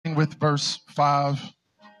with verse 5,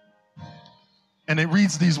 and it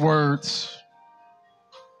reads these words.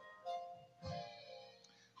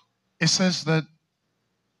 It says that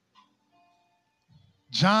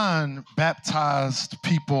John baptized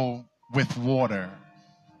people with water,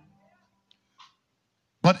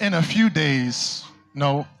 but in a few days,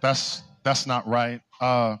 no, that's not right.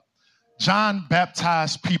 John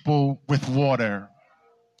baptized people with water,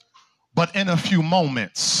 but in a few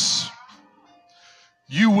moments,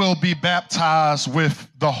 you will be baptized with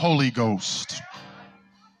the Holy Ghost.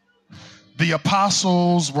 The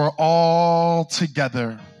apostles were all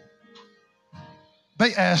together.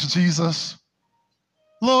 They asked Jesus,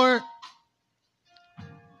 Lord,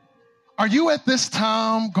 are you at this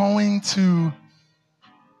time going to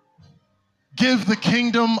give the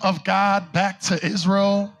kingdom of God back to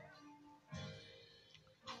Israel?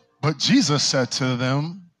 But Jesus said to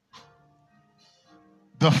them,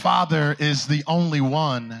 the Father is the only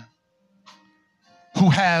one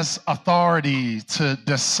who has authority to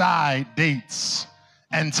decide dates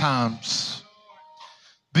and times.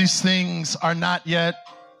 These things are not yet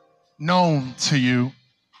known to you,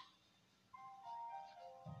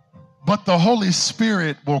 but the Holy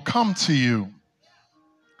Spirit will come to you.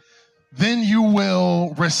 Then you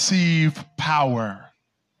will receive power.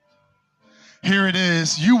 Here it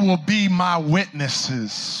is. You will be my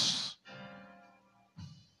witnesses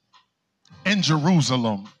in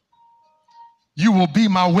Jerusalem. You will be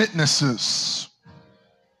my witnesses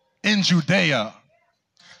in Judea.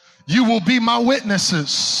 You will be my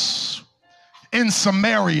witnesses in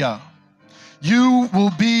Samaria. You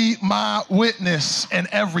will be my witness in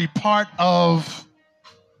every part of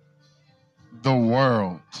the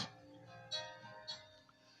world.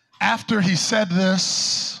 After he said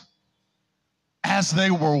this, as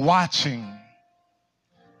they were watching,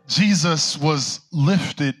 Jesus was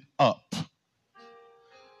lifted up,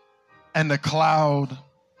 and the cloud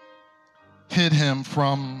hid him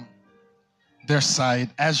from their sight.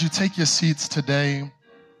 As you take your seats today,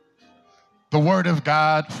 the word of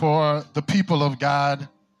God for the people of God,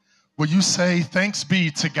 will you say, thanks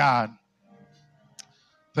be to God?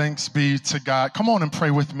 Thanks be to God. Come on and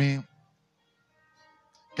pray with me.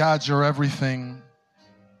 God, you're everything.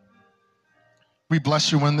 We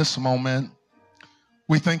bless you in this moment.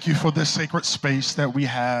 We thank you for this sacred space that we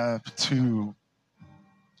have to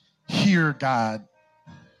hear, God,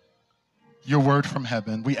 your word from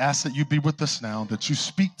heaven. We ask that you be with us now, that you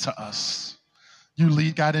speak to us. You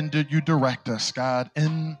lead, God, and you direct us, God,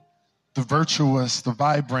 in the virtuous, the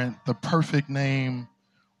vibrant, the perfect name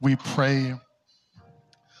we pray.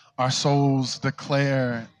 Our souls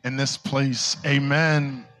declare in this place,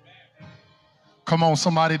 amen. Come on,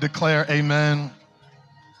 somebody declare amen.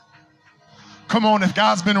 Come on, if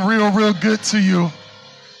God's been real, real good to you,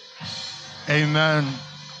 amen.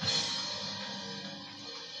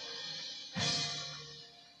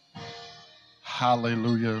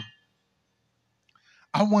 Hallelujah.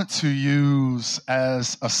 I want to use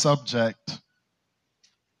as a subject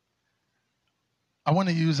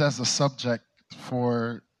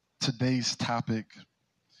for today's topic,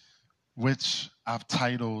 which I've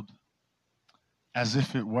titled As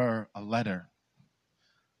If It Were a Letter.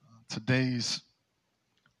 Today's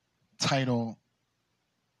title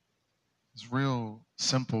is real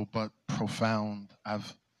simple but profound.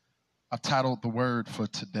 I've titled the word for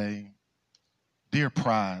today, Dear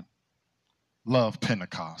Pride, Love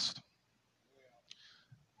Pentecost.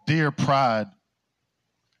 Dear Pride,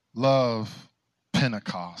 Love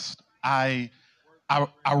Pentecost. I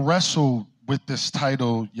wrestled with this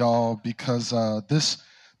title, y'all, because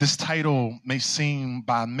this title may seem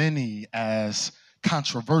by many as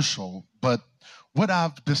controversial, but what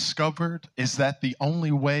I've discovered is that the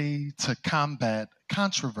only way to combat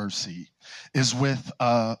controversy is with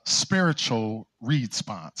a spiritual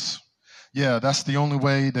response. Yeah, that's the only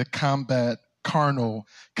way to combat carnal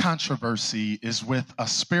controversy is with a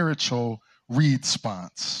spiritual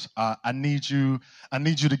response. I need you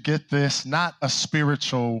to get this, not a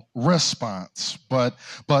spiritual response, but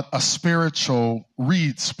a spiritual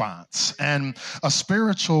response. And a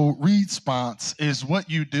spiritual response is what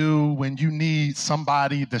you do when you need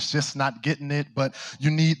somebody that's just not getting it, but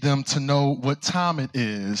you need them to know what time it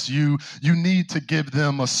is. You need to give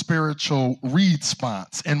them a spiritual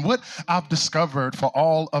response. And what I've discovered for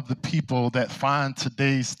all of the people that find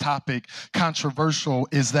today's topic controversial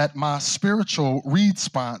is that my spiritual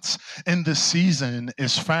response in this season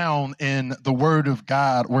is found in the Word of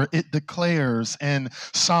God, where it declares in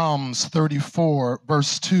Psalms 34,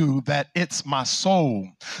 verse 2, that it's my soul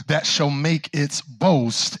that shall make its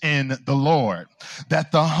boast in the Lord,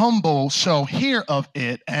 that the humble shall hear of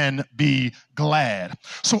it and be glad.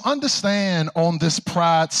 So understand on this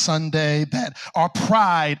Pride Sunday that our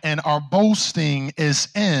pride and our boasting is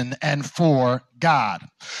in and for God.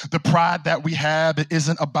 The pride that we have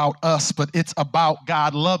isn't about us, but it's about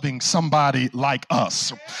God loving somebody like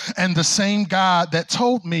us. And the same God that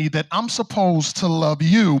told me that I'm supposed to love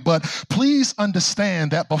you, but please understand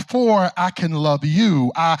that before I can love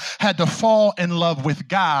you, I had to fall in love with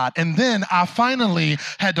God. And then I finally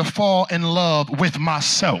had to fall in love with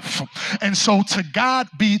myself. And so to God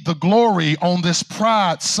be the glory on this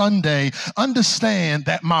Pride Sunday. Understand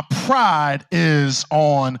that my pride is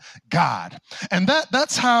on God. And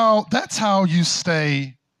that's how you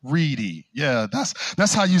stay reedy. Yeah,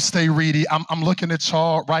 that's how you stay reedy. I'm looking at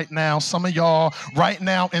y'all right now. Some of y'all right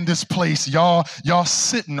now in this place, y'all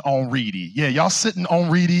sitting on reedy. Yeah, y'all sitting on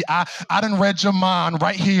reedy. I done read your mind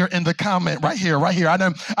right here in the comment, right here. I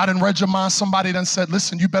done read your mind. Somebody done said,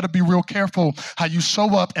 listen, you better be real careful how you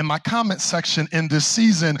show up in my comment section in this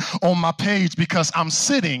season on my page, because I'm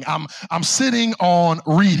sitting on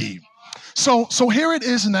reedy. So here it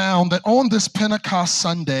is now that on this Pentecost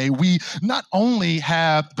Sunday, we not only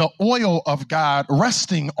have the oil of God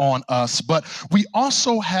resting on us, but we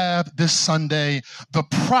also have this Sunday the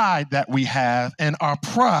pride that we have, and our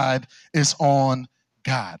pride is on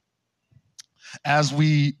God. As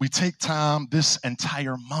we take time this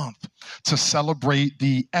entire month to celebrate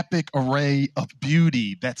the epic array of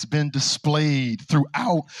beauty that's been displayed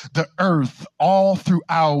throughout the earth, all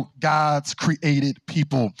throughout God's created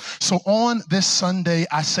people. So on this Sunday,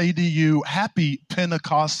 I say to you, happy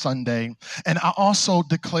Pentecost Sunday, and I also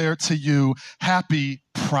declare to you, happy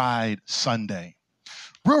Pride Sunday.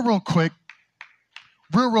 Real quick,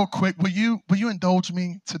 will you indulge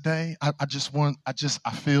me today? I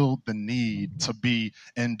feel the need to be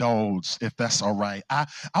indulged, if that's all right. I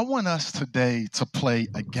want us today to play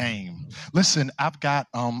a game. Listen, I've got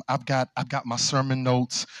my sermon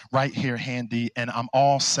notes right here handy, and I'm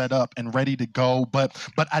all set up and ready to go, but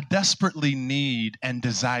I desperately need and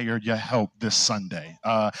desire your help this Sunday.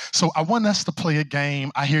 So I want us to play a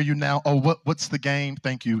game. I hear you now. Oh, what's the game?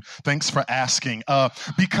 Thank you. Thanks for asking.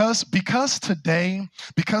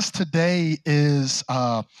 Because today is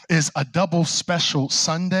a double special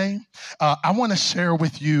Sunday. I want to share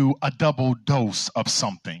with you a double dose of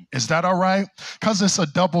something. Is that all right? Because it's a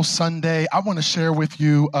double Sunday, I want to share with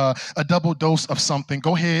you a double dose of something.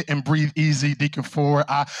 Go ahead and breathe easy, Deacon Ford.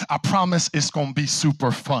 I promise it's going to be super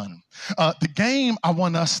fun. The game I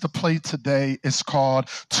want us to play today is called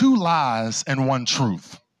Two Lies and One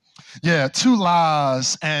Truth. Yeah, two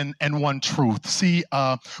lies and one truth. See,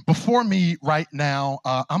 before me right now,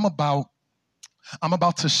 I'm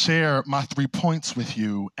about to share my 3 points with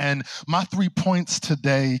you. And my 3 points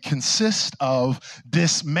today consist of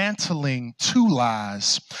dismantling two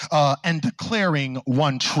lies and declaring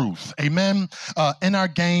one truth. Amen. In our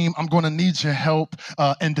game, I'm going to need your help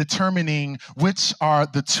in determining which are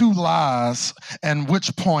the two lies and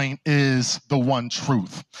which point is the one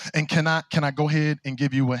truth. And can I go ahead and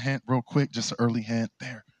give you a hint real quick, just an early hint?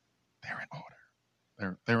 They're in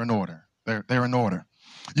order. They're in order. They're in order.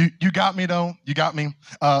 You got me though. You got me.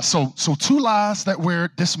 So two lies that we're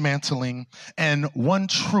dismantling and one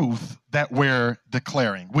truth that we're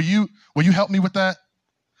declaring. Will you help me with that?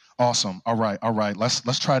 Awesome. All right.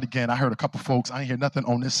 Let's try it again. I heard a couple folks. I ain't hear nothing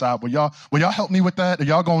on this side. Will y'all help me with that? Or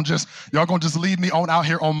y'all gonna just leave me on out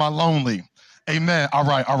here on my lonely? Amen. All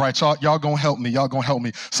right. Y'all gonna help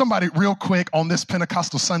me. Somebody real quick on this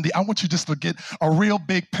Pentecostal Sunday, I want you just to get a real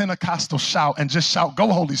big Pentecostal shout and just shout, "Go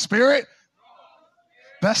Holy Spirit."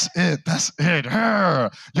 That's it.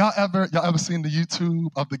 Y'all ever seen the YouTube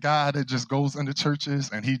of the guy that just goes into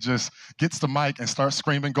churches and he just gets the mic and starts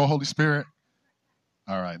screaming, "Go Holy Spirit"?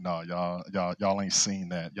 All right, no, y'all ain't seen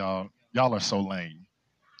that. Y'all are so lame.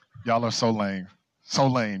 Y'all are so lame. So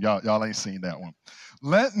lame. Y'all ain't seen that one.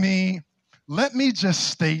 Let me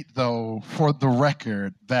just state though, for the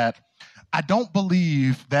record, that I don't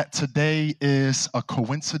believe that today is a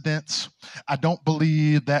coincidence. I don't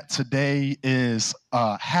believe that today is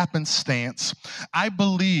happenstance. I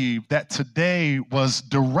believe that today was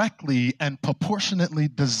directly and proportionately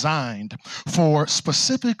designed for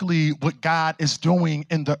specifically what God is doing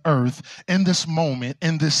in the earth, in this moment,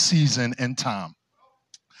 in this season and time.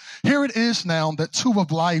 Here it is now that two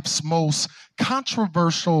of life's most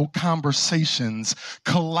controversial conversations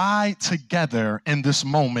collide together in this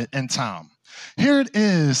moment in time. Here it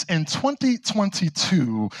is in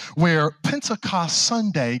 2022 where Pentecost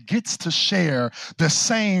Sunday gets to share the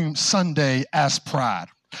same Sunday as Pride.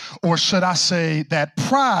 Or should I say that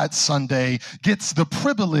Pride Sunday gets the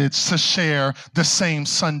privilege to share the same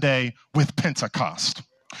Sunday with Pentecost.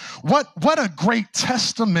 What a great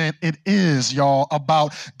testament it is, y'all,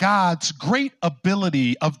 about God's great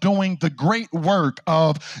ability of doing the great work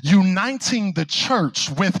of uniting the church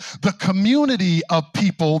with the community of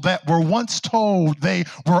people that were once told they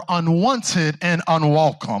were unwanted and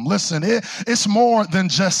unwelcome. Listen, it's more than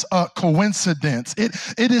just a coincidence.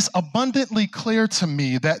 It is abundantly clear to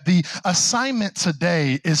me that the assignment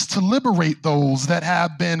today is to liberate those that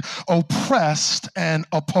have been oppressed and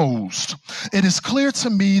opposed. It is clear to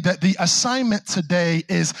me that the assignment today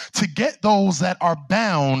is to get those that are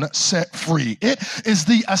bound set free. It is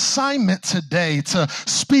the assignment today to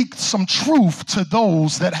speak some truth to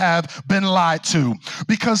those that have been lied to.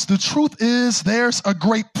 Because the truth is, there's a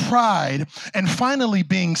great pride in finally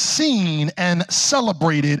being seen and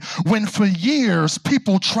celebrated when for years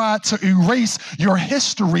people tried to erase your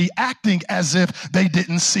history, acting as if they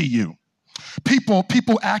didn't see you.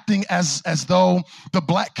 People acting as though the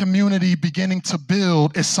black community beginning to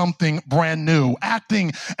build is something brand new,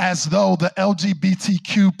 acting as though the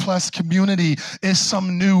LGBTQ plus community is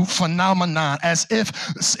some new phenomenon, as if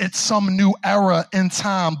it's some new era in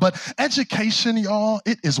time. But education, y'all,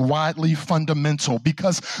 it is widely fundamental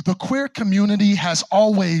because the queer community has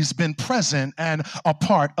always been present and a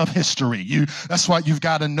part of history. That's why you've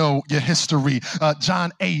got to know your history.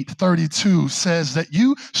 John 8:32 says that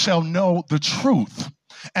you shall know the truth,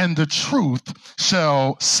 and the truth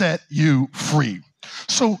shall set you free.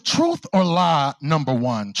 So truth or lie, number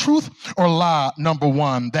one,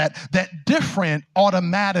 that different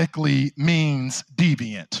automatically means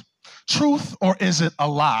deviant. Truth or is it a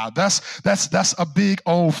lie? That's a big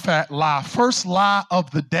old fat lie. First lie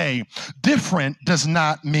of the day. Different does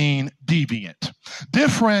not mean deviant.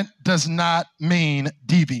 Different does not mean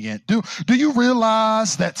deviant. Do you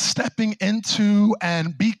realize that stepping into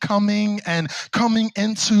and becoming and coming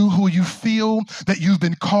into who you feel that you've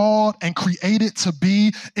been called and created to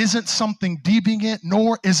be isn't something deviant,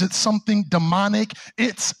 nor is it something demonic.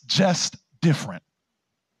 It's just different.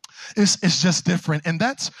 It's just different. And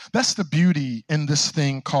that's the beauty in this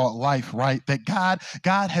thing called life, right? That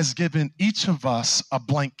God has given each of us a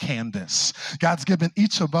blank canvas. God's given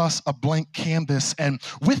each of us a blank canvas. And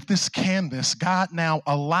with this canvas, God now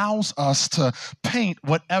allows us to paint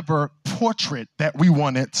whatever portrait that we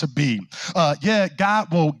want it to be. God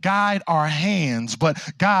will guide our hands, but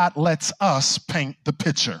God lets us paint the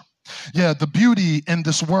picture. Yeah, the beauty in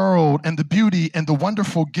this world and the beauty and the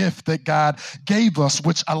wonderful gift that God gave us,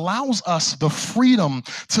 which allows us the freedom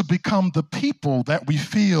to become the people that we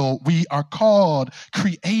feel we are called,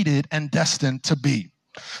 created, and destined to be.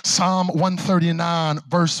 Psalm 139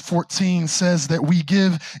 verse 14 says that we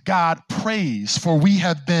give God praise, for we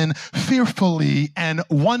have been fearfully and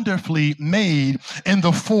wonderfully made in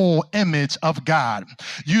the full image of God.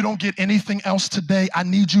 You don't get anything else today. I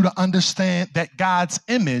need you to understand that God's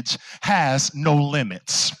image has no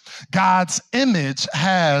limits. God's image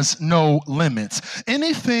has no limits.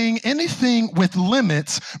 Anything with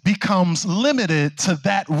limits becomes limited to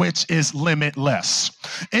that which is limitless.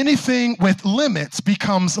 Anything with limits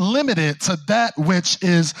becomes limited to that which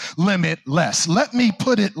is limitless. Let me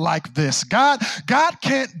put it like this. God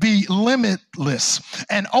can't be limitless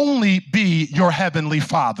and only be your heavenly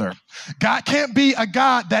Father. God can't be a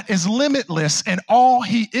God that is limitless and all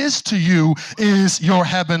he is to you is your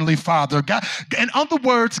heavenly Father. God, in other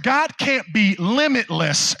words, God can't be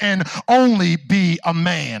limitless and only be a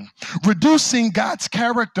man. Reducing God's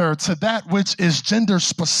character to that which is gender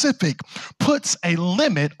specific puts a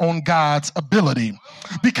limit on God's ability.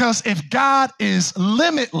 Because if God is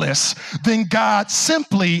limitless, then God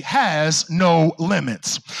simply has no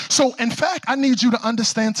limits. So in fact, I need you to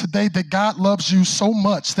understand today that God loves you so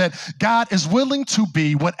much that God is willing to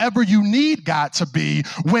be whatever you need God to be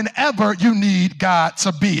whenever you need God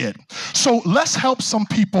to be it. So let's help some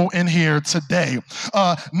people in here today.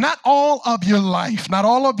 Not all of your life,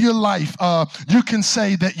 you can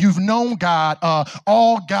say that you've known God.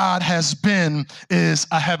 All God has been is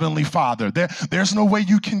a heavenly Father. There's no way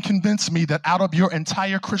you can convince me that out of your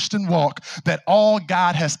entire Christian walk that all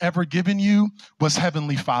God has ever given you was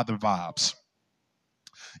heavenly Father vibes.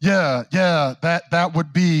 Yeah, that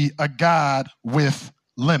would be a God with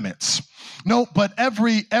limits. No, but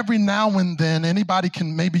every now and then,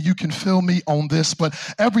 maybe you can fill me on this, but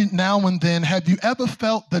every now and then, have you ever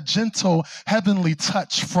felt the gentle heavenly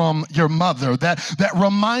touch from your mother that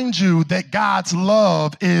reminds you that God's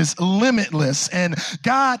love is limitless and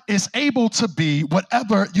God is able to be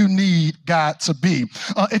whatever you need God to be?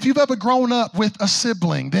 If you've ever grown up with a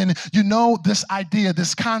sibling, then you know this idea,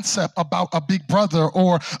 this concept about a big brother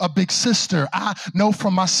or a big sister. I know for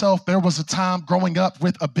myself, there was a time growing up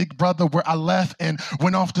with a big brother where I left and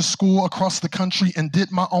went off to school across the country and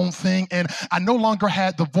did my own thing. And I no longer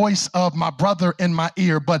had the voice of my brother in my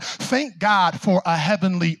ear, but thank God for a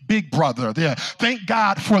heavenly big brother there. Thank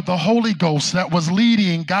God for the Holy Ghost that was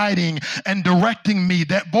leading, guiding, and directing me,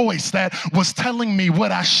 that voice that was telling me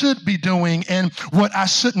what I should be doing and what I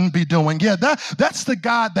shouldn't be doing. Yeah, that's the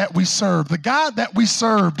God that we serve. The God that we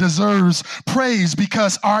serve deserves praise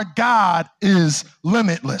because our God is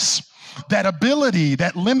limitless. That ability,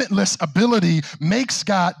 that limitless ability makes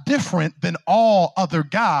God different than all other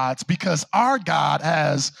gods because our God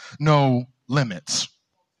has no limits.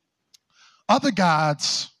 Other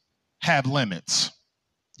gods have limits.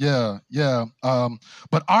 Yeah.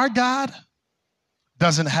 But our God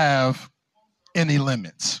doesn't have any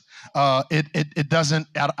limits. It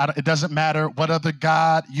doesn't matter what other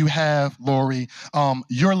God you have, Lori.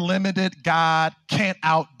 Your limited God can't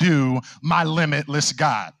outdo my limitless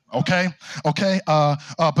God. Okay. But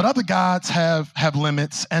other gods have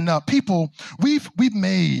limits, and people, we've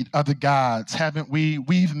made other gods, haven't we?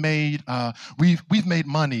 We've made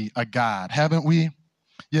money a god, haven't we?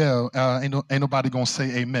 Yeah, ain't nobody gonna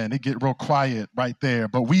say amen. It get real quiet right there.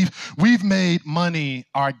 But we've made money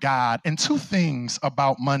our God. And two things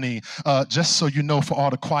about money, just so you know, for all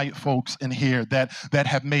the quiet folks in here that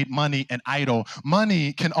have made money an idol.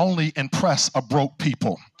 Money can only impress a broke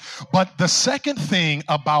people. But the second thing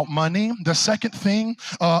about money, is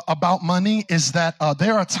that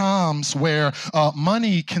there are times where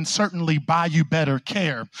money can certainly buy you better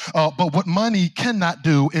care. But what money cannot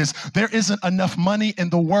do is there isn't enough money in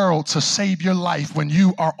the world to save your life when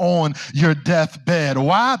you are on your deathbed.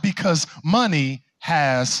 Why? Because money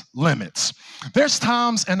has limits. There's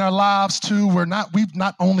times in our lives too where we've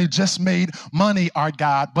not only just made money our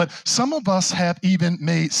God, but some of us have even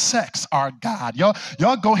made sex our God.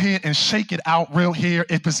 Y'all go ahead and shake it out real here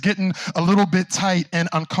if it's getting a little bit tight and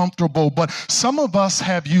uncomfortable. But some of us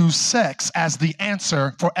have used sex as the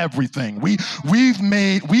answer for everything. We've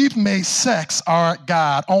made sex our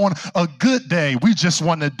God. On a good day, we just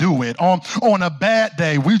want to do it. On a bad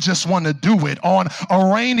day, we just want to do it. On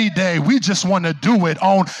a rainy day, we just want to do it.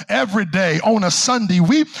 On every day, on a Sunday,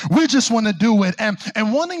 we just want to do it.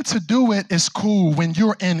 And wanting to do it is cool when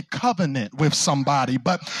you're in covenant with somebody.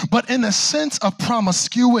 But in a sense of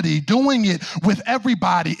promiscuity, doing it with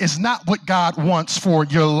everybody is not what God wants for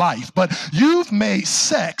your life. But you've made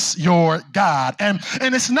sex your God. And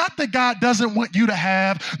it's not that God doesn't want you to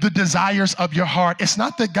have the desires of your heart. It's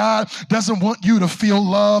not that God doesn't want you to feel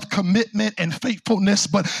love, commitment, and faithfulness.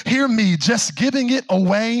 But hear me, just giving it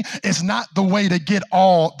away is not the way to get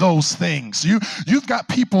all those things. You've got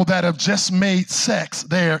people that have just made sex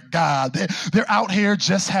their God. They're out here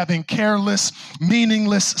just having careless,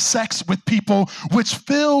 meaningless sex with people, which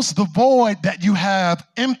fills the void that you have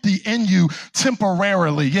empty in you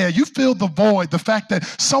temporarily. Yeah, you fill the void, the fact that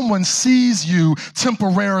someone sees you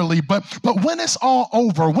temporarily, but when it's all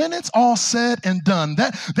over, when it's all said and done,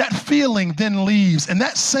 that feeling then leaves, and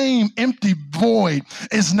that same empty void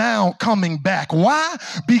is now coming back. Why?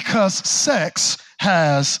 Because sex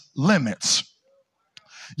has limits.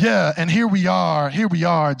 Yeah, and here we are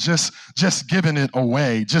just giving it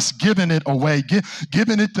away, giving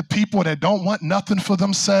it to people that don't want nothing for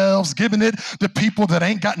themselves, giving it to people that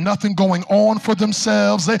ain't got nothing going on for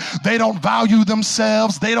themselves. They don't value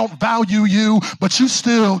themselves, they don't value you, but you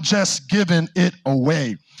still just giving it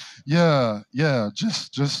away. Yeah,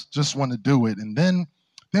 just want to do it. And then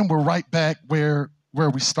we're right back where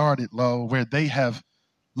we started, Lo, where they have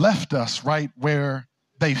left us, right where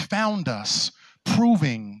they found us,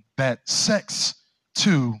 proving that sex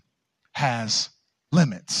too has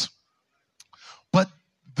limits. But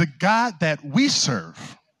the God that we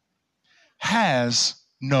serve has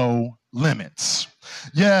no limits.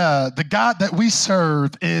 Yeah, the God that we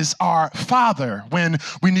serve is our Father when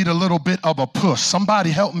we need a little bit of a push.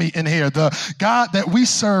 Somebody help me in here. The God that we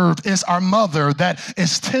serve is our mother that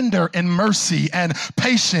is tender in mercy and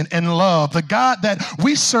patient in love. The God that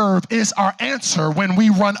we serve is our answer when we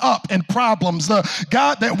run up in problems. The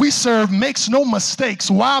God that we serve makes no mistakes.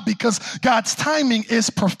 Why? Because God's timing is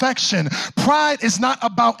perfection. Pride is not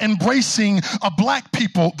about embracing a black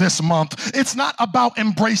people this month. It's not about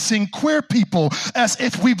embracing queer people as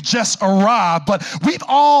if we've just arrived, but we've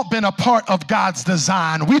all been a part of God's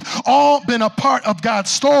design. We've all been a part of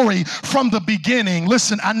God's story from the beginning.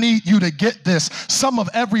 Listen, I need you to get this. Some of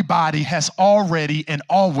everybody has already and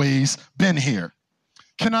always been here.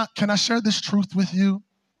 Can I share this truth with you?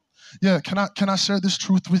 Yeah, can I share this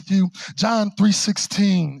truth with you? John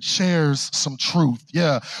 3:16 shares some truth.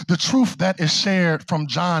 Yeah, the truth that is shared from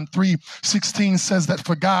John 3:16 says that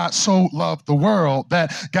for God so loved the world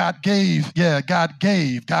that God gave, God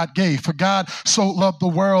gave. For God so loved the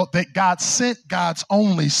world that God sent God's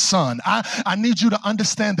only son. I need you to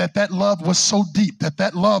understand that that love was so deep,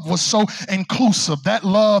 that love was so inclusive. That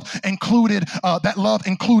love included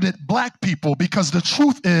black people, because the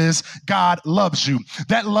truth is God loves you.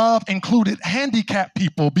 That love included handicapped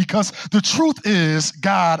people, because the truth is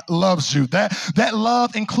God loves you. That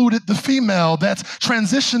love included the female that's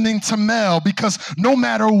transitioning to male, because no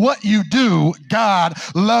matter what you do, God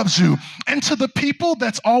loves you. And to the people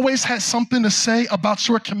that's always had something to say about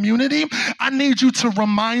your community, I need you to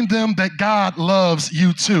remind them that God loves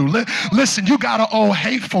you too. Listen, you got an old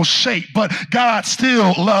hateful shape, but God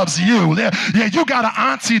still loves you. Yeah, you got an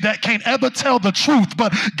auntie that can't ever tell the truth,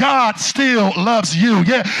 but God still loves you.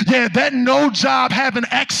 Yeah, that no job having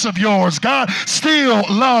ex of yours, God still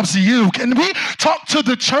loves you. Can we talk to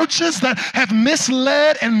the churches that have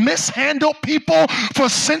misled and mishandled people for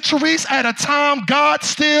centuries at a time? God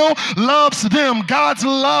still loves them. God's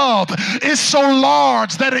love is so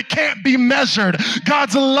large that it can't be measured.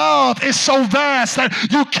 God's love is so vast that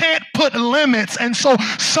you can't put limits. And so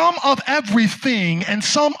some of everything and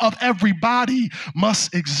some of everybody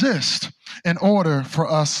must exist in order for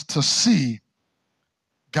us to see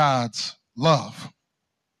God's love.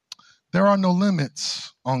 There are no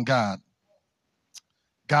limits on God.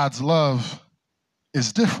 God's love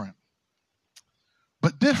is different.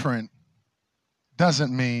 But different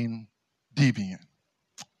doesn't mean deviant.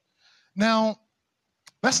 Now,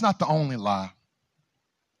 that's not the only lie.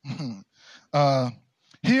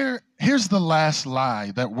 Here's the last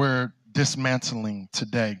lie that we're dismantling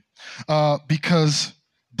today. Because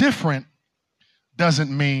different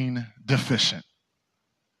doesn't mean deficient.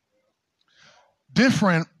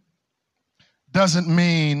 Different doesn't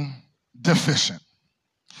mean deficient.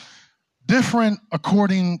 Different,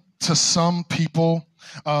 according to some people,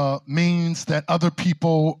 means that other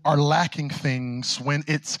people are lacking things when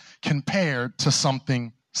it's compared to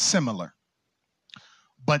something similar.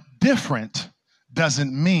 But different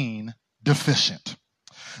doesn't mean deficient.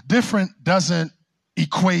 Different doesn't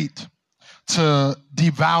equate to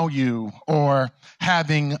devalue or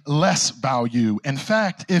having less value. In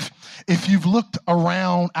fact, if you've looked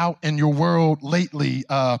around out in your world lately,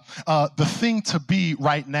 the thing to be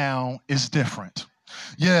right now is different.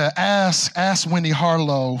 Yeah, ask Winnie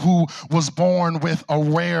Harlow, who was born with a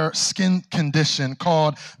rare skin condition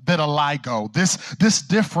called vitiligo. This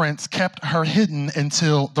difference kept her hidden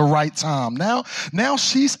until the right time. Now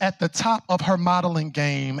she's at the top of her modeling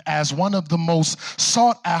game as one of the most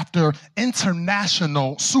sought after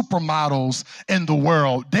international supermodels in the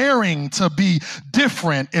world. Daring to be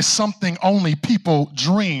different is something only people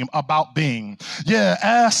dream about being. Yeah,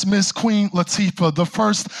 ask Miss Queen Latifah, the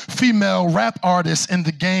first female rap artist in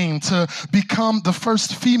the game to become the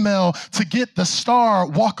first female to get the Star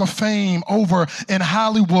Walk of Fame over in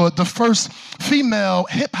Hollywood, the first female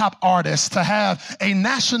hip-hop artist to have a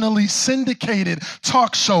nationally syndicated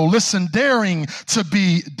talk show. Listen, daring to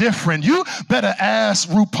be different. You better ask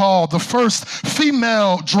RuPaul, the first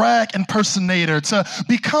female drag impersonator to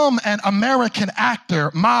become an American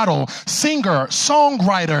actor, model, singer,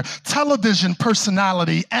 songwriter, television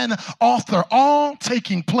personality, and author, all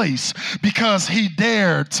taking place because he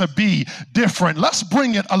dared to be different. Let's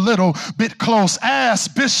bring it a little bit close.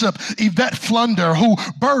 Ask Bishop Yvette Flunder, who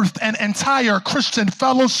birthed an entire Christian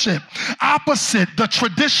fellowship opposite the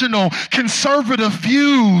traditional conservative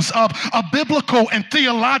views of a biblical and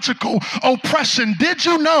theological oppression. Did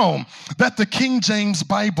you know that the King James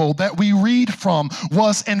Bible that we read from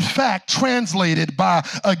was in fact translated by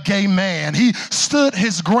a gay man? He stood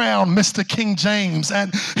his ground, Mr. King James,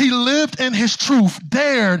 and he lived in his truth,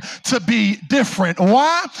 dared to be different.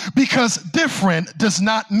 Why? Because different does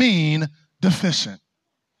not mean deficient.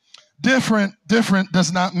 Different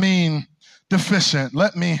does not mean deficient.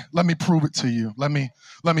 Let me prove it to you. Let me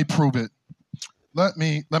prove it. Let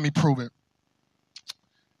me prove it.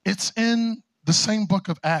 It's in the same book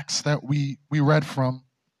of Acts that we read from.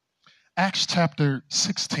 Acts chapter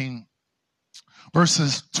 16,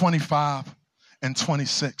 verses 25 and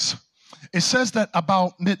 26. It says that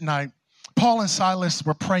about midnight, Paul and Silas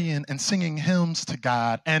were praying and singing hymns to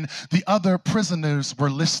God, and the other prisoners were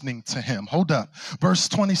listening to him. Hold up. Verse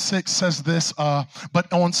 26 says this,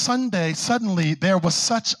 but on Sunday, suddenly there was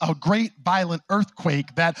such a great violent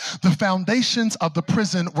earthquake that the foundations of the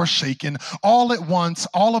prison were shaken. All at once,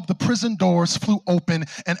 all of the prison doors flew open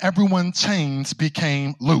and everyone's chains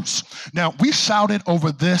became loose. Now, we shouted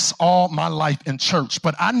over this all my life in church,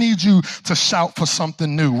 but I need you to shout for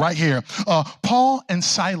something new right here. Paul and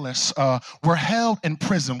Silas were held in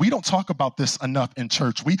prison. We don't talk about this enough in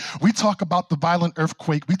church. We talk about the violent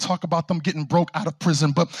earthquake. We talk about them getting broke out of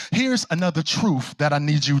prison. But here's another truth that I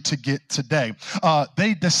need you to get today.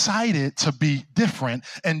 They decided to be different,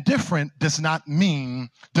 and different does not mean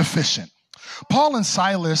deficient. Paul and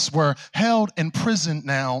Silas were held in prison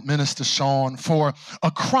now, Minister Sean, for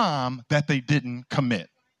a crime that they didn't commit.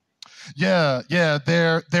 Yeah,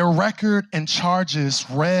 their record and charges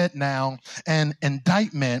read now an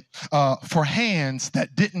indictment for hands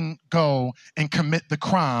that didn't go and commit the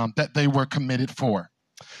crime that they were committed for.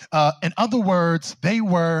 In other words, they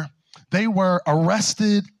were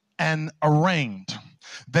arrested and arraigned.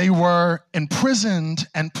 They were imprisoned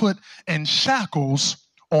and put in shackles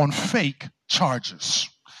on fake charges.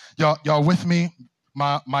 Y'all with me?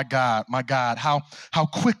 My God, how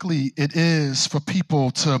quickly it is for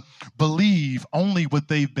people to believe only what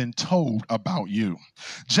they've been told about you,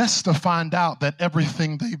 just to find out that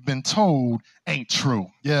everything they've been told ain't true.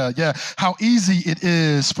 Yeah. How easy it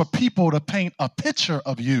is for people to paint a picture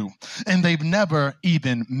of you and they've never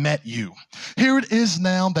even met you. Here it is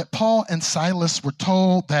now that Paul and Silas were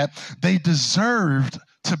told that they deserved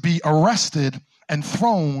to be arrested and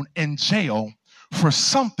thrown in jail for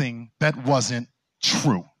something that wasn't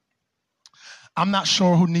true. I'm not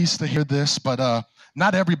sure who needs to hear this, but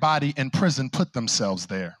not everybody in prison put themselves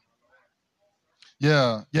there.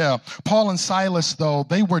 Yeah. Paul and Silas, though,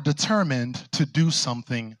 they were determined to do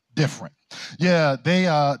something different. Yeah,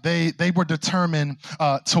 they were determined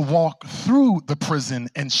to walk through the prison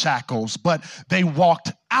in shackles, but they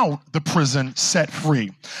walked out the prison set free.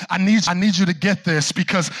 I need you to get this,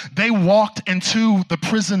 because they walked into the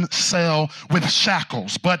prison cell with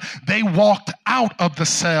shackles, but they walked out of the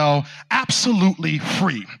cell absolutely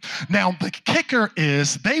free. Now, the kicker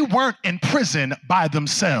is they weren't in prison by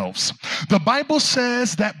themselves. The Bible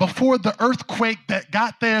says that before the earthquake that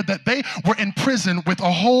got there, that they were in prison with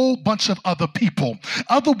a whole bunch of other people.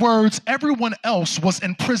 Other words, everyone else was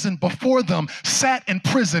in prison before them, sat in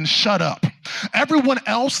prison, shut up. Everyone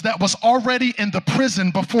else that was already in the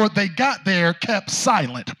prison before they got there kept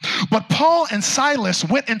silent. But Paul and Silas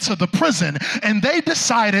went into the prison and they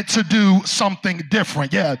decided to do something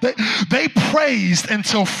different. Yeah, they praised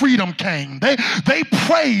until freedom came. They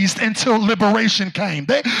praised until liberation came.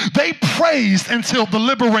 They praised until the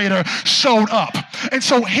liberator showed up. And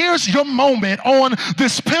so here's your moment on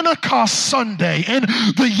this Pentecost Sunday in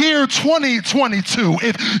the year 2022.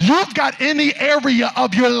 If you've got any area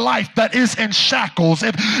of your life that is in shackles,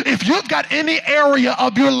 if you've got any area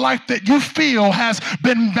of your life that you feel has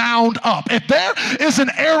been bound up, if there is an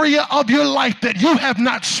area of your life that you have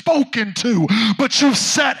not spoken to, but you've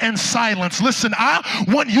sat in silence, listen, I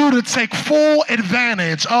want you to take full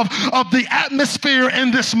advantage of the atmosphere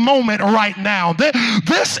in this moment right now.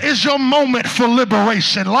 This is your moment for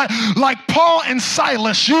liberation. Like Paul and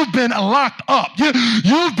Silas, you've been locked up.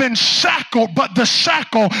 You've been shackled, but the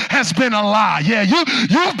shackle has been a lie. Yeah,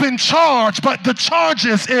 you've been charged, but the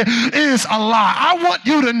charges is a lie. I want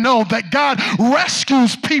you to know that God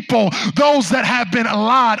rescues people, those that have been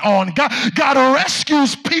lied on. God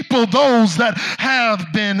rescues people, those that have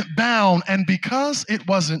been bound. And because it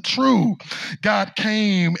wasn't true, God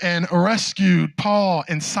came and rescued Paul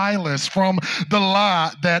and Silas from the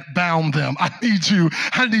lie that bound them. I need you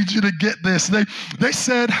to get this. They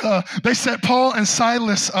said Paul and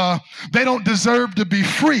Silas, they don't deserve to be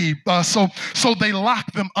free, so they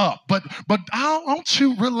locked them up. But don't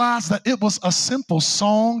you realize that it was a simple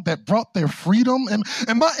song that brought their freedom?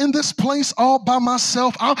 Am I in this place all by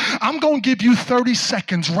myself? I'm going to give you 30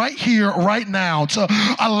 seconds right here, right now, to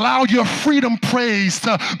allow your freedom praise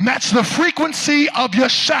to match the frequency of your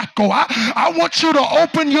shackle. I want you to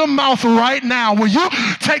open your mouth right now. Will you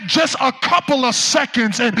take just a couple of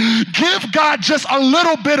seconds and give God just a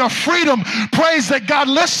little bit of freedom praise? That God,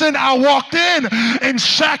 listen, I walked in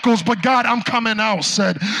shackles, but God, I'm coming out.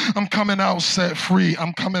 Said, I'm coming coming out set free.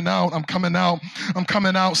 I'm coming out. I'm coming out. I'm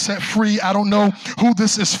coming out set free. I don't know who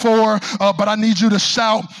this is for, but I need you to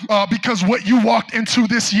shout because what you walked into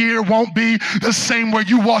this year won't be the same way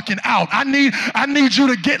you walking out. I need you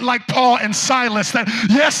to get like Paul and Silas that,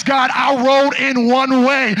 yes, God, I rode in one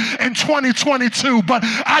way in 2022, but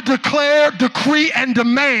I declare, decree, and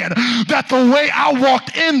demand that the way I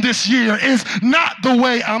walked in this year is not the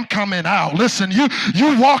way I'm coming out. Listen, you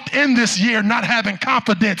walked in this year not having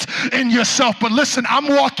confidence in yourself, but listen, I'm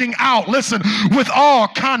walking out, listen, with all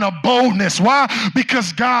kind of boldness. Why?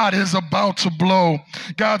 Because God is about to blow.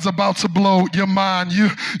 God's about to blow your mind. You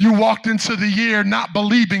walked into the year not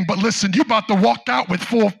believing, but listen, you about to walk out with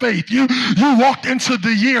full faith. You walked into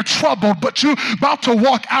the year troubled, but you about to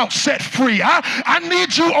walk out set free. I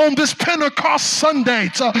need you on this Pentecost Sunday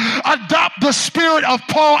to adopt the spirit of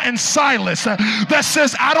Paul and Silas that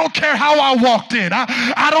says, I don't care how I walked in.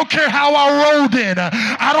 I don't care how I rode in.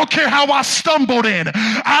 I don't care how I stumbled in.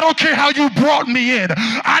 I don't care how you brought me in.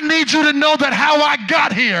 I need you to know that how I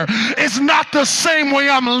got here is not the same way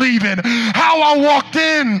I'm leaving. How I walked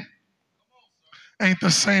in ain't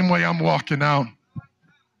the same way I'm walking out.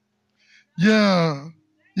 Yeah.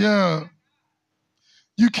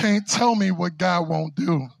 You can't tell me what God won't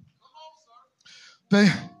do. They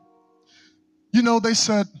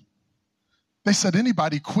said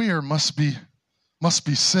anybody queer must be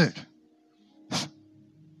sick.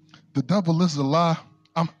 The devil is a lie.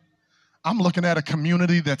 I'm looking at a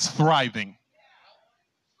community that's thriving.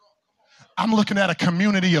 I'm looking at a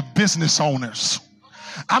community of business owners.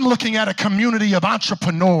 I'm looking at a community of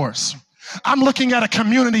entrepreneurs. I'm looking at a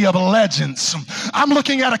community of legends. I'm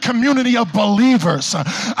looking at a community of believers.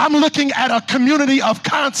 I'm looking at a community of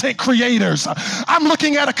content creators. I'm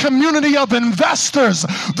looking at a community of investors.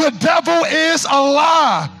 The devil is a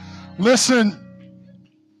lie. Listen.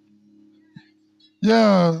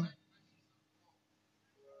 Yeah.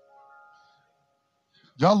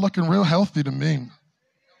 Y'all looking real healthy to me.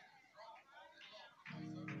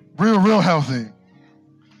 Real healthy.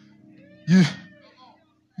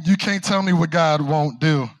 You can't tell me what God won't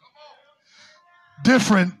do.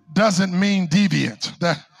 Different doesn't mean deviant.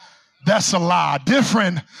 That's a lie.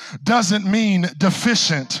 Different doesn't mean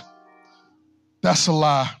deficient. That's a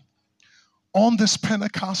lie. On this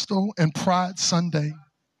Pentecostal and Pride Sunday,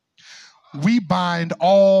 we bind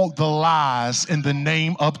all the lies in the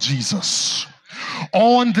name of Jesus.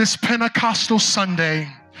 On this Pentecostal Sunday,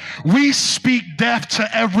 we speak death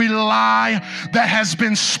to every lie that has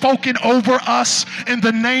been spoken over us in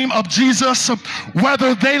the name of Jesus.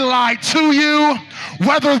 Whether they lied to you,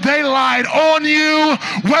 whether they lied on you,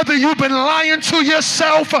 whether you've been lying to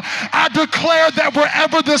yourself, I declare that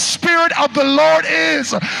wherever the Spirit of the Lord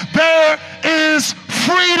is, there is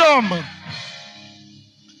freedom.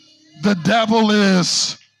 The devil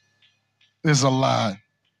is a lie.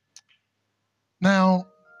 Now,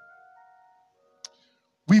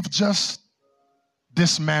 we've just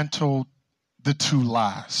dismantled the two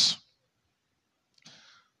lies.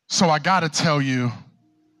 So I got to tell you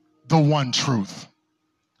the one truth.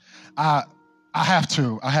 I have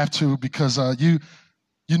to because you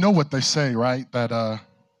know what they say, right? That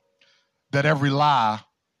every lie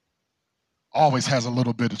always has a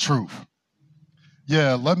little bit of truth.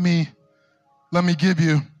 Yeah, let me give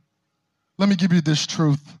you this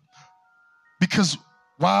truth, because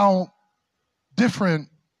while different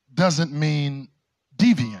doesn't mean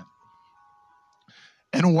deviant,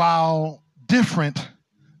 and while different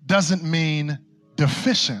doesn't mean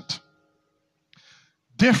deficient,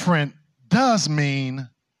 different does mean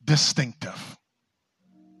distinctive.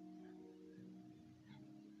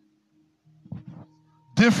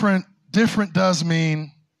 Different does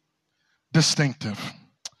mean distinctive.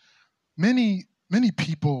 Many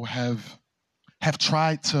people have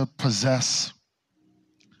tried to possess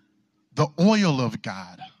the oil of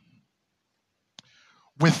God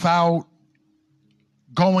without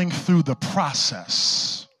going through the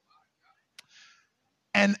process.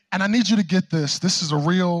 And I need you to get this. This is a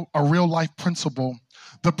real life principle.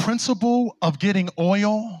 The principle of getting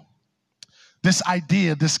oil, this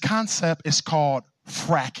idea, this concept is called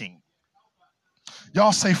fracking.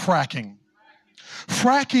 Y'all say fracking.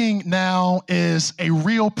 Fracking now is a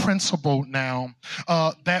real principle now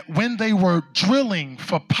that when they were drilling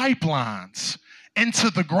for pipelines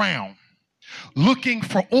into the ground, looking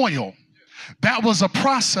for oil, that was a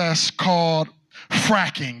process called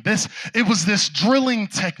fracking. It was this drilling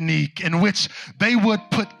technique in which they would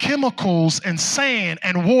put chemicals and sand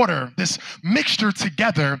and water, this mixture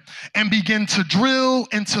together, and begin to drill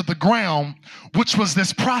into the ground, which was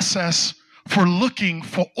this process for looking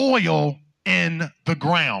for oil in the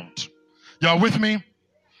ground. Y'all with me?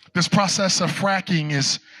 This process of fracking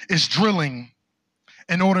is drilling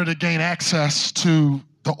in order to gain access to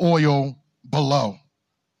the oil below.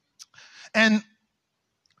 And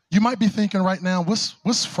you might be thinking right now, what's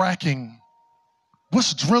fracking,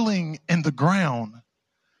 what's drilling in the ground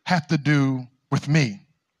have to do with me?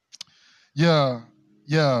 Yeah.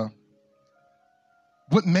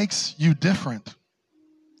 What makes you different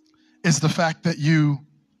is the fact that you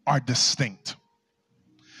are distinct.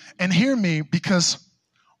 And hear me, because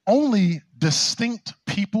only distinct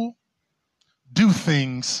people do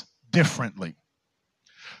things differently.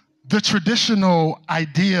 The traditional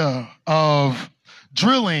idea of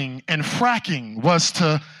drilling and fracking was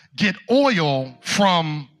to get oil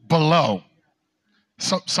from below.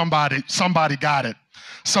 So somebody got it.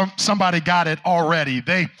 Somebody got it already.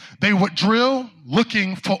 They would drill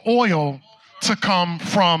looking for oil to come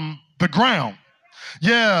from the ground.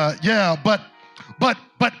 Yeah, but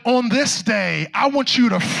on this day, I want you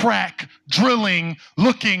to frack drilling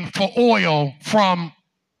looking for oil from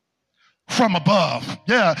above.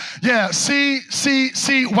 Yeah.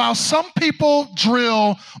 See, while some people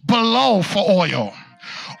drill below for oil,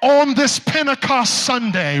 on this Pentecost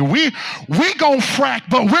Sunday, we gonna frack,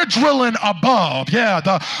 but we're drilling above. Yeah,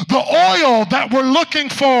 the oil that we're looking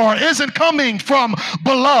for isn't coming from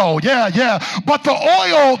below. Yeah, but the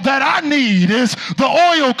oil that I need is the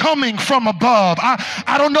oil coming from above.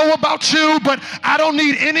 I don't know about you, but I don't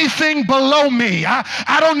need anything below me.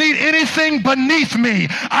 I don't need anything beneath me.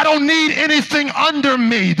 I don't need anything under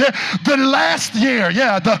me. The last year,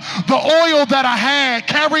 the oil that I had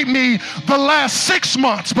carried me the last 6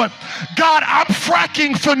 months. But God, I'm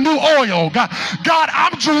fracking for new oil. God,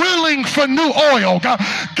 I'm drilling for new oil. God,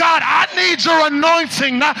 I need your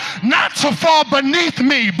anointing not to fall beneath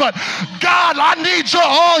me, but God, I need your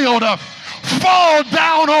oil to fall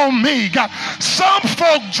down on me. God, some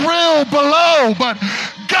folk drill below, but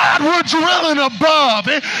God, we're drilling above.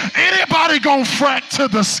 Anybody gonna frack to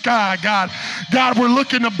the sky? God, we're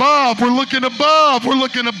looking above. We're looking above. We're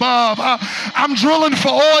looking above. I'm drilling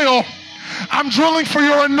for oil. I'm drilling for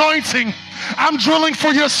your anointing. I'm drilling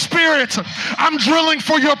for your spirit. I'm drilling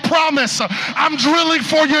for your promise. I'm drilling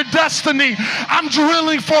for your destiny. I'm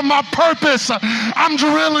drilling for my purpose. I'm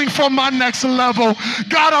drilling for my next level.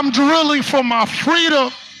 God, I'm drilling for my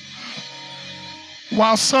freedom.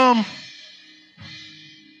 While some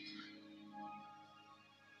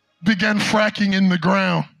began fracking in the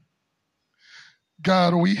ground,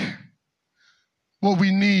 God, what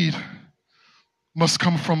we need must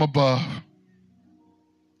come from above.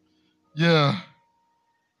 Yeah.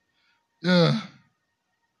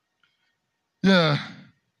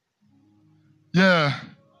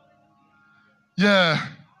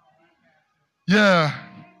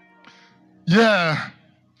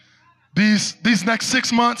 These next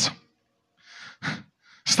 6 months,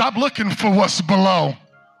 stop looking for what's below.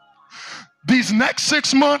 These next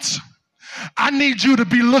 6 months, I need you to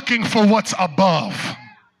be looking for what's above.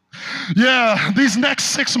 Yeah, these next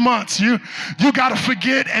 6 months, you got to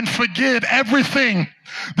forget and forgive everything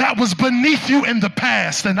that was beneath you in the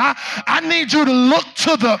past. And I need you to look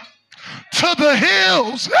to the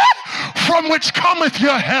hills from which cometh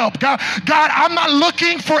your help. God, I'm not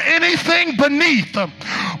looking for anything beneath,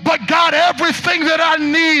 but God, everything that I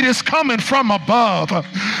need is coming from above.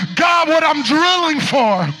 God, what I'm drilling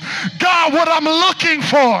for, God, what I'm looking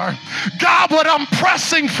for, God, what I'm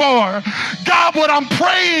pressing for, God, what I'm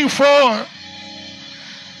praying for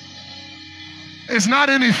is not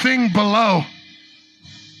anything below.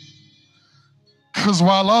 Because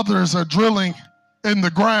while others are drilling in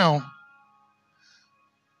the ground,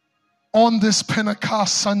 on this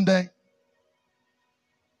Pentecost Sunday,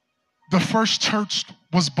 the first church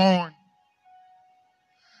was born.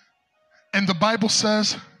 And the Bible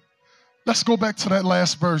says, let's go back to that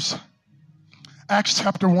last verse. Acts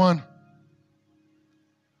chapter 1,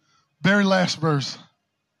 very last verse.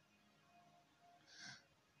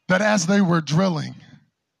 That as they were drilling,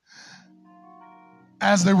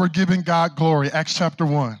 as they were giving God glory, Acts chapter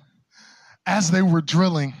 1, as they were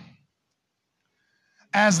drilling,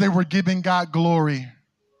 as they were giving God glory,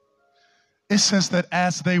 it says that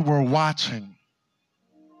as they were watching,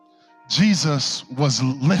 Jesus was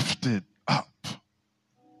lifted up.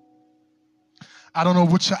 I don't know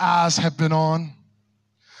what your eyes have been on.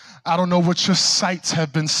 I don't know what your sights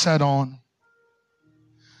have been set on.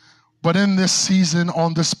 But in this season,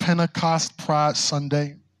 on this Pentecost Pride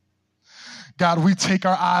Sunday, God, we take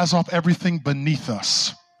our eyes off everything beneath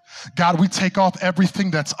us. God, we take off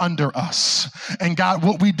everything that's under us. And God,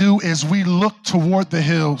 what we do is we look toward the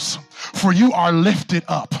hills, for you are lifted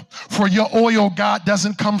up. For your oil, God,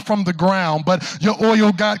 doesn't come from the ground, but your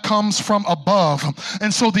oil, God, comes from above.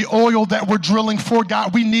 And so the oil that we're drilling for,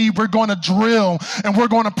 God, we're going to drill and we're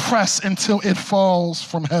going to press until it falls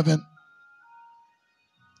from heaven.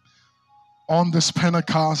 On this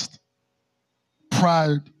Pentecost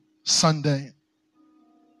Pride Sunday,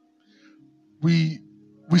 we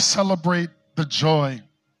celebrate the joy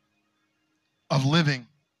of living.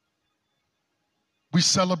 We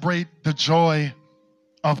celebrate the joy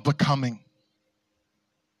of becoming.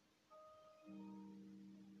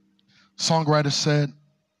 Songwriter said,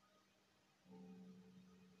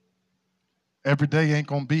 every day ain't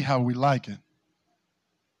gonna be how we like it.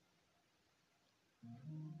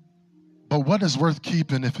 But what is worth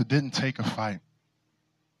keeping if it didn't take a fight?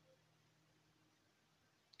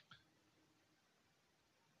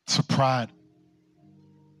 To Pride,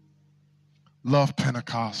 love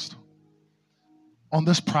Pentecost. On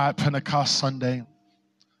this Pride Pentecost Sunday,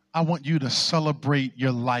 I want you to celebrate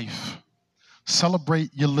your life,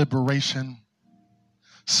 celebrate your liberation,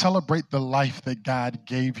 celebrate the life that God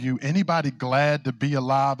gave you. Anybody glad to be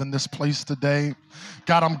alive in this place today?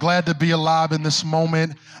 God, I'm glad to be alive in this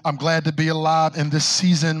moment. I'm glad to be alive in this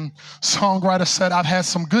season. Songwriter said, I've had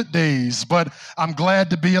some good days, but I'm glad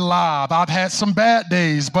to be alive. I've had some bad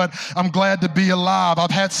days, but I'm glad to be alive.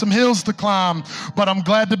 I've had some hills to climb, but I'm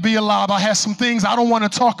glad to be alive. I had some things I don't want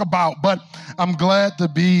to talk about, but I'm glad to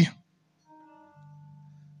be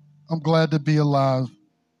alive.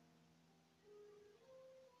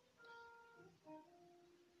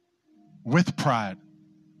 With pride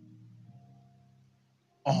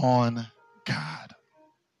on God.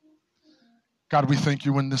 God, we thank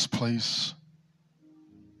you in this place.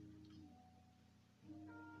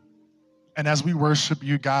 And as we worship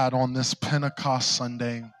you, God, on this Pentecost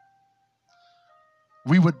Sunday,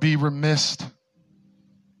 we would be remiss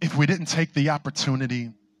if we didn't take the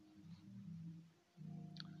opportunity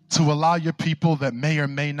to allow your people that may or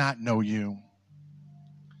may not know you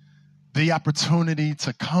the opportunity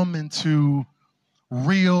to come into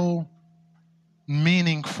real,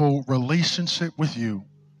 meaningful relationship with you.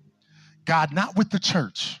 God, not with the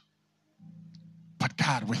church, but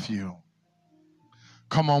God with you.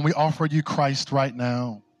 Come on, we offer you Christ right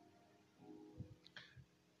now.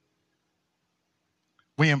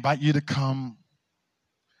 We invite you to come.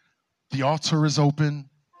 The altar is open.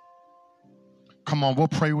 Come on, we'll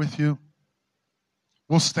pray with you.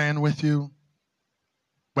 We'll stand with you.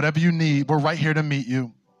 Whatever you need, we're right here to meet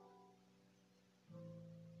you.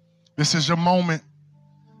 This is your moment.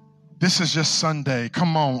 This is your Sunday.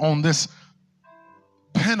 Come on this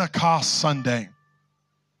Pentecost Sunday.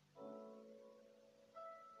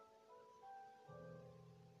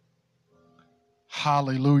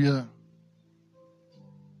 Hallelujah.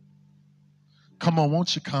 Come on,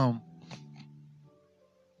 won't you come?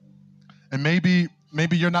 And maybe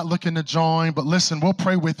you're not looking to join, but listen, we'll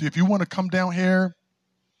pray with you. If you want to come down here,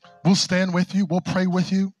 we'll stand with you. We'll pray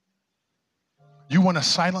with you. You want to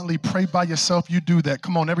silently pray by yourself, you do that.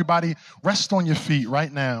 Come on, everybody, rest on your feet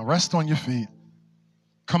right now. Rest on your feet.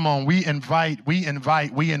 Come on, we invite you.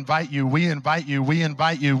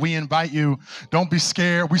 Don't be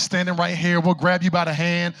scared. We're standing right here. We'll grab you by the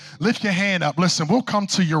hand. Lift your hand up. Listen, we'll come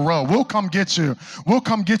to your row. We'll come get you. We'll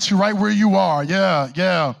come get you right where you are.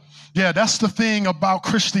 Yeah, that's the thing about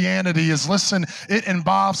Christianity is, listen, it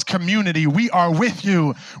involves community. We are with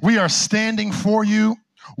you. We are standing for you,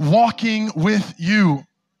 walking with you.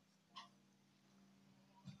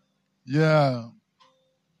 Yeah.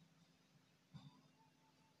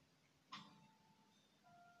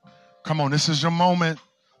 Come on, this is your moment.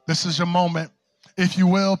 This is your moment. If you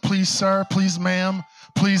will, please, sir, please, ma'am,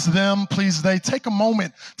 please them, please they. Take a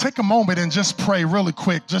moment and just pray really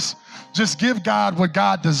quick. Just give God what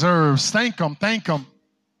God deserves. Thank him.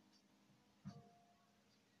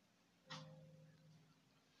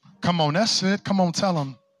 Come on, that's it. Come on, tell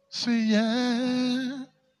him. See, yeah.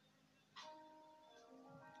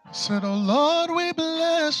 Said, oh Lord, we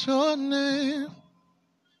bless your name.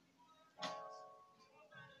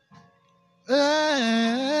 Yeah.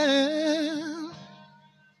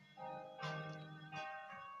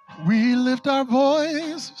 We lift our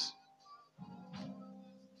voices.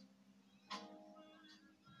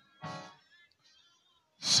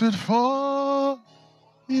 Said for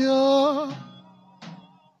your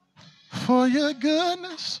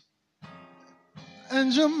goodness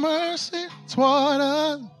and your mercy toward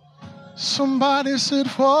us. Somebody said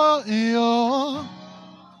for your.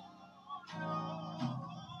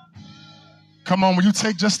 Come on, will you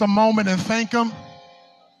take just a moment and thank him?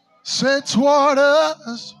 said toward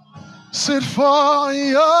us, said for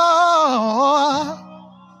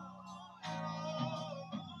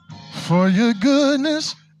your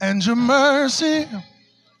goodness and your mercy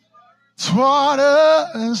toward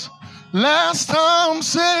us. Last time,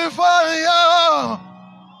 said for your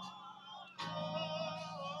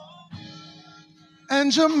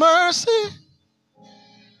and your mercy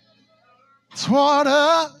toward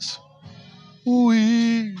us.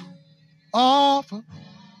 We offer,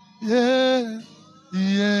 yeah,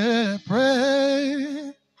 yeah,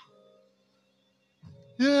 pray.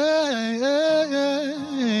 Yeah, yeah,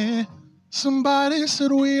 yeah. Somebody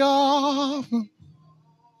said we offer.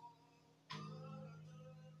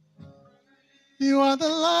 You are the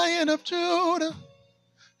Lion of Judah.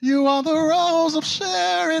 You are the Rose of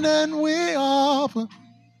Sharon, and we offer.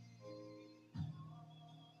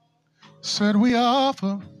 Said we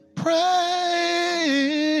offer praise.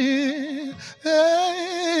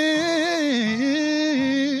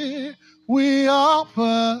 We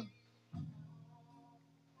offer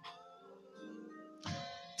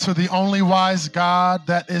to the only wise God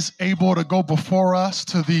that is able to go before us,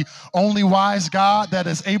 to the only wise God that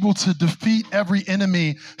is able to defeat every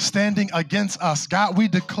enemy standing against us. God, we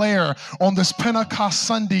declare on this Pentecost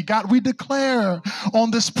Sunday, God, we declare on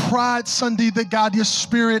this Pride Sunday that, God, your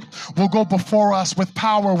Spirit will go before us with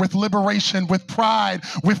power, with liberation, with pride,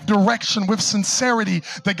 with direction, with sincerity,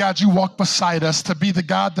 that, God, you walk beside us to be the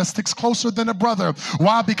God that sticks closer than a brother.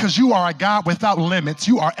 Why? Because you are a God without limits.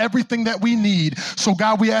 You are everything that we need. So,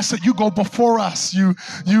 God, we ask that you go before us. You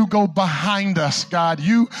go behind us, God.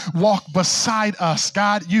 You walk beside us,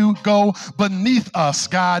 God. You go beneath us,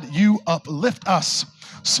 God. You uplift us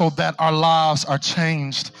so that our lives are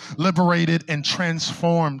changed, liberated, and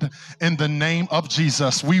transformed in the name of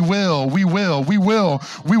Jesus. We will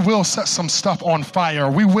set some stuff on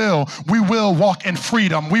fire. We will walk in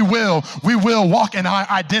freedom. We will walk in our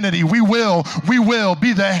identity. We will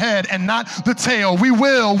be the head and not the tail. We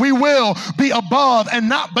will be above and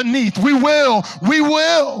not beneath. We will.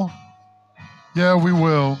 Yeah, we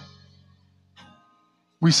will.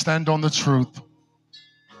 We stand on the truth,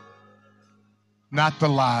 not the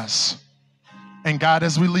lies. And God,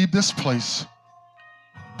 as we leave this place,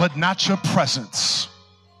 but not your presence,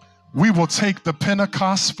 we will take the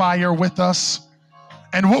Pentecost fire with us.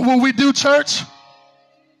 And what will we do, church?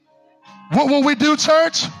 What will we do,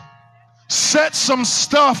 church? Set some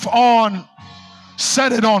stuff on.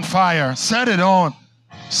 Set it on fire. Set it on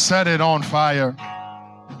fire.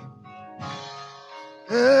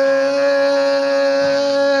 Yeah.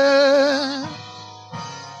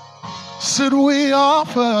 Said we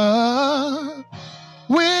offer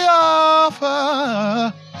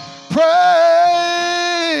praise.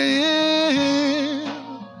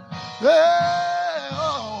 Yeah.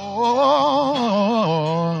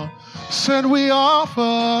 Oh. Said we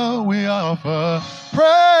offer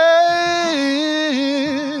praise.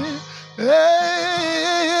 Yeah.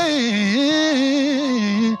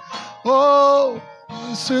 Oh.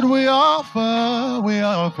 Said we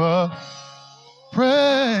offer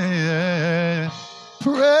pray,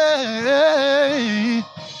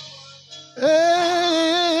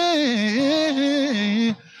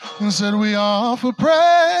 and said we offer praise,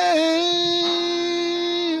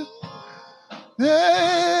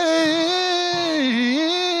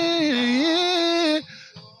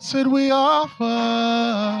 said we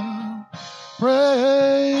offer praise.